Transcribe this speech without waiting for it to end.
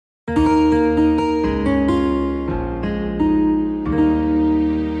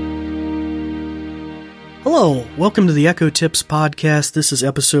Hello, welcome to the Echo Tips podcast. This is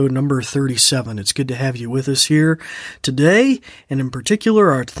episode number 37. It's good to have you with us here today, and in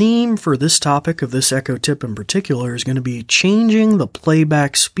particular, our theme for this topic of this Echo Tip in particular is going to be changing the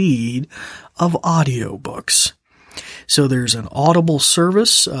playback speed of audiobooks. So there's an Audible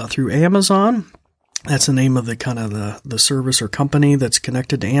service through Amazon. That's the name of the service or company that's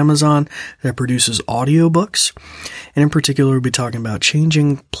connected to Amazon that produces audiobooks. And in particular, we'll be talking about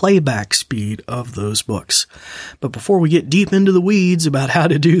changing playback speed of those books. But before we get deep into the weeds about how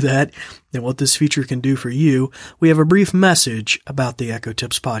to do that and what this feature can do for you, we have a brief message about the Echo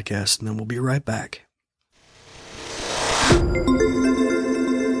Tips podcast, and then we'll be right back.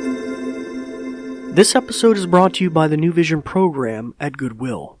 This episode is brought to you by the New Vision program at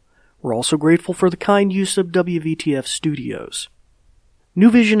Goodwill. We're also grateful for the kind use of WVTF Studios.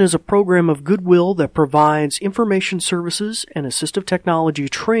 New Vision is a program of Goodwill that provides information services and assistive technology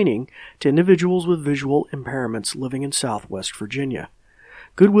training to individuals with visual impairments living in Southwest Virginia.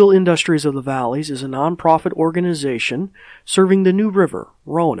 Goodwill Industries of the Valleys is a nonprofit organization serving the New River,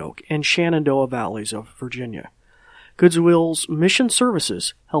 Roanoke, and Shenandoah Valleys of Virginia. Goodwill's mission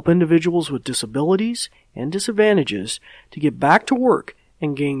services help individuals with disabilities and disadvantages to get back to work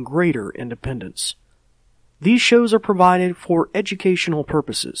and gain greater independence. These shows are provided for educational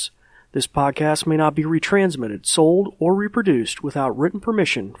purposes. This podcast may not be retransmitted, sold, or reproduced without written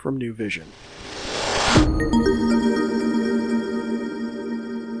permission from New Vision.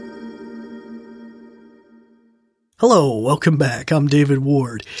 Hello, welcome back. I'm David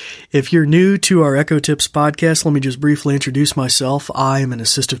Ward. If you're new to our Echo Tips podcast, let me just briefly introduce myself. I am an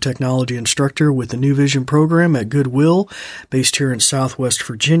assistive technology instructor with the New Vision program at Goodwill, based here in Southwest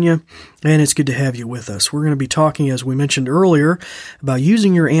Virginia, and it's good to have you with us. We're going to be talking, as we mentioned earlier, about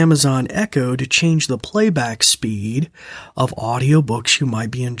using your Amazon Echo to change the playback speed of audiobooks you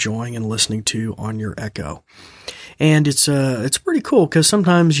might be enjoying and listening to on your Echo. And it's pretty cool because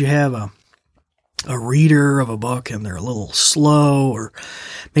sometimes you have a reader of a book and they're a little slow, or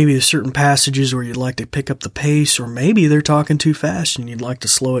maybe there's certain passages where you'd like to pick up the pace, or maybe they're talking too fast and you'd like to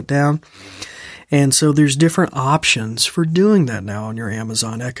slow it down. And so there's different options for doing that now on your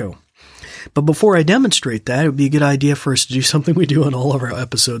Amazon Echo. But before I demonstrate that, it would be a good idea for us to do something we do in all of our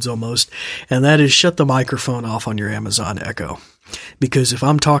episodes almost, and that is shut the microphone off on your Amazon Echo. Because if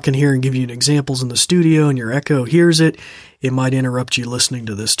I'm talking here and giving you examples in the studio and your Echo hears it, it might interrupt you listening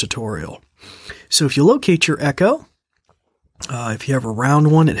to this tutorial. So if you locate your Echo, if you have a round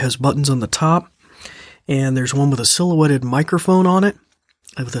one, it has buttons on the top, and there's one with a silhouetted microphone on it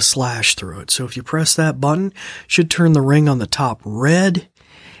with a slash through it. So if you press that button, it should turn the ring on the top red,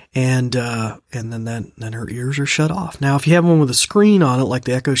 and then her ears are shut off. Now, if you have one with a screen on it, like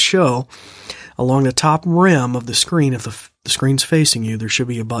the Echo Show, along the top rim of the screen, if the screen's facing you, there should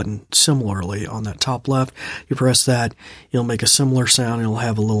be a button similarly on that top left. You press that, it'll make a similar sound, and it'll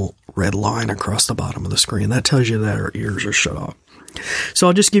have a little red line across the bottom of the screen. That tells you that our ears are shut off. So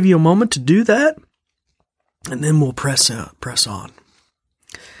I'll just give you a moment to do that, and then we'll press on.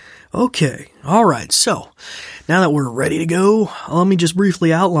 Okay, all right, so now that we're ready to go, let me just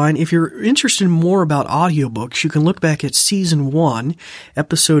briefly outline. If you're interested in more about audiobooks, you can look back at Season 1,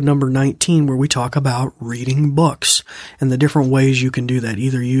 Episode number 19, where we talk about reading books and the different ways you can do that,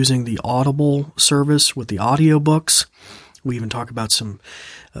 either using the Audible service with the audiobooks. We even talk about some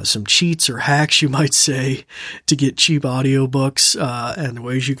cheats or hacks, you might say, to get cheap audiobooks and the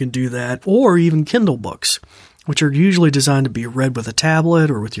ways you can do that, or even Kindle books, which are usually designed to be read with a tablet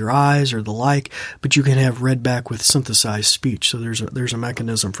or with your eyes or the like, but you can have read back with synthesized speech. So there's a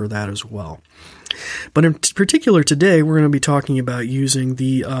mechanism for that as well. But in particular today, we're going to be talking about using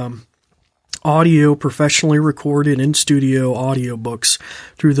the audio professionally recorded in-studio audiobooks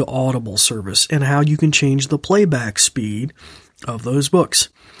through the Audible service and how you can change the playback speed of those books.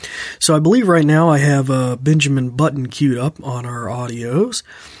 So I believe right now I have Benjamin Button queued up on our audios.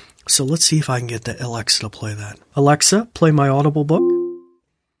 So let's see if I can get the Alexa to play that. Alexa, play my Audible book.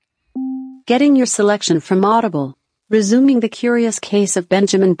 Getting your selection from Audible. Resuming the Curious Case of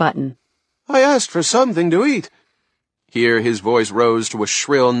Benjamin Button. I asked for something to eat. Here his voice rose to a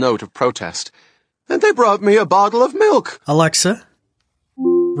shrill note of protest. And they brought me a bottle of milk. Alexa,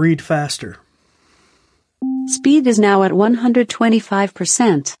 read faster. Speed is now at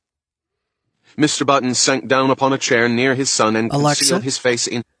 125%. Mr. Button sank down upon a chair near his son and concealed his face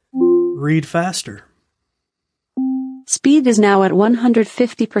in... Read faster. Speed is now at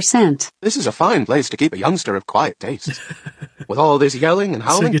 150%. This is a fine place to keep a youngster of quiet taste. With all this yelling and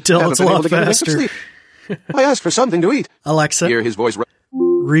howling, so you can tell it's a lot faster. I asked for something to eat. Alexa, hear his voice.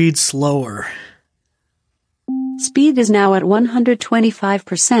 Read slower. Speed is now at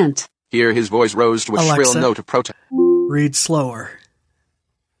 125%. Here his voice rose to a Alexa, shrill note of protest. read slower.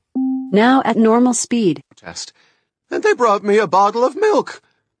 Now at normal speed. And they brought me a bottle of milk.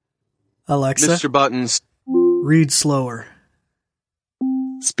 Alexa, Mr. Buttons. read slower.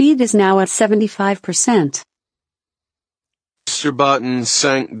 Speed is now at 75%. Mr. Buttons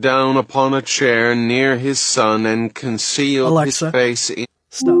sank down upon a chair near his son and concealed Alexa, his face in...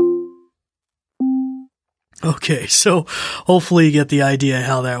 Stop. Okay, so hopefully you get the idea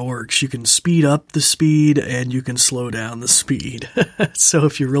how that works. You can speed up the speed and you can slow down the speed. So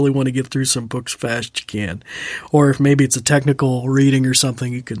if you really want to get through some books fast, you can. Or if maybe it's a technical reading or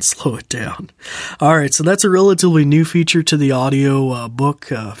something, you can slow it down. All right, so that's a relatively new feature to the audio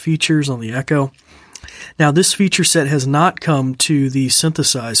book features on the Echo. Now, this feature set has not come to the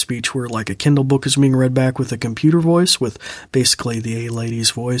synthesized speech where like a Kindle book is being read back with a computer voice with basically the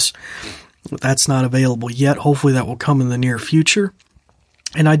A-lady's voice. That's not available yet. Hopefully that will come in the near future.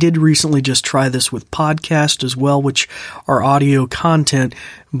 And I did recently just try this with podcast as well, which are audio content,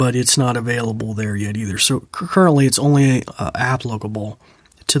 but it's not available there yet either. So currently it's only applicable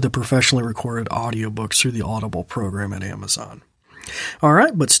to the professionally recorded audiobooks through the Audible program at Amazon. All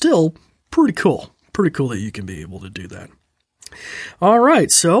right, but still pretty cool. Pretty cool that you can be able to do that. All right,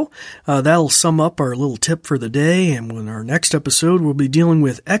 so that'll sum up our little tip for the day, and in our next episode, we'll be dealing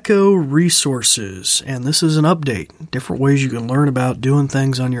with Echo resources, and this is an update, different ways you can learn about doing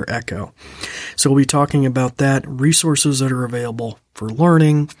things on your Echo. So we'll be talking about that, resources that are available for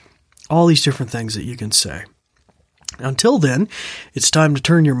learning, all these different things that you can say. Until then, it's time to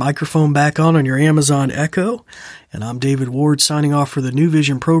turn your microphone back on your Amazon Echo, and I'm David Ward signing off for the New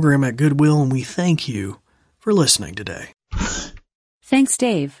Vision program at Goodwill, and we thank you for listening today. Thanks,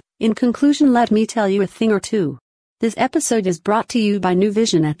 Dave. In conclusion, let me tell you a thing or two. This episode is brought to you by New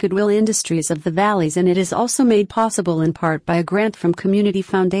Vision at Goodwill Industries of the Valleys, and it is also made possible in part by a grant from Community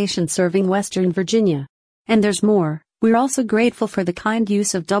Foundation serving Western Virginia. And there's more. We're also grateful for the kind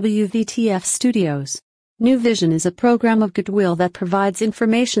use of WVTF Studios. New Vision is a program of Goodwill that provides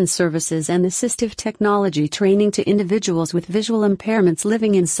information services and assistive technology training to individuals with visual impairments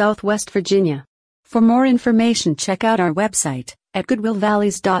living in Southwest Virginia. For more information, check out our website at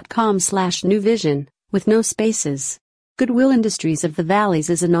goodwillvalleys.com/newvision, with no spaces. Goodwill Industries of the Valleys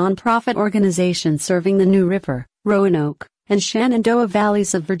is a non-profit organization serving the New River, Roanoke, and Shenandoah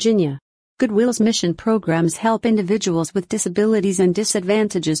Valleys of Virginia. Goodwill's mission programs help individuals with disabilities and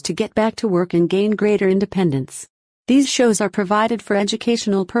disadvantages to get back to work and gain greater independence. These shows are provided for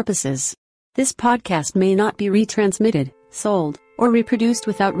educational purposes. This podcast may not be retransmitted, sold, or reproduced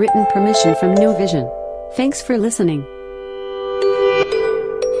without written permission from New Vision. Thanks for listening.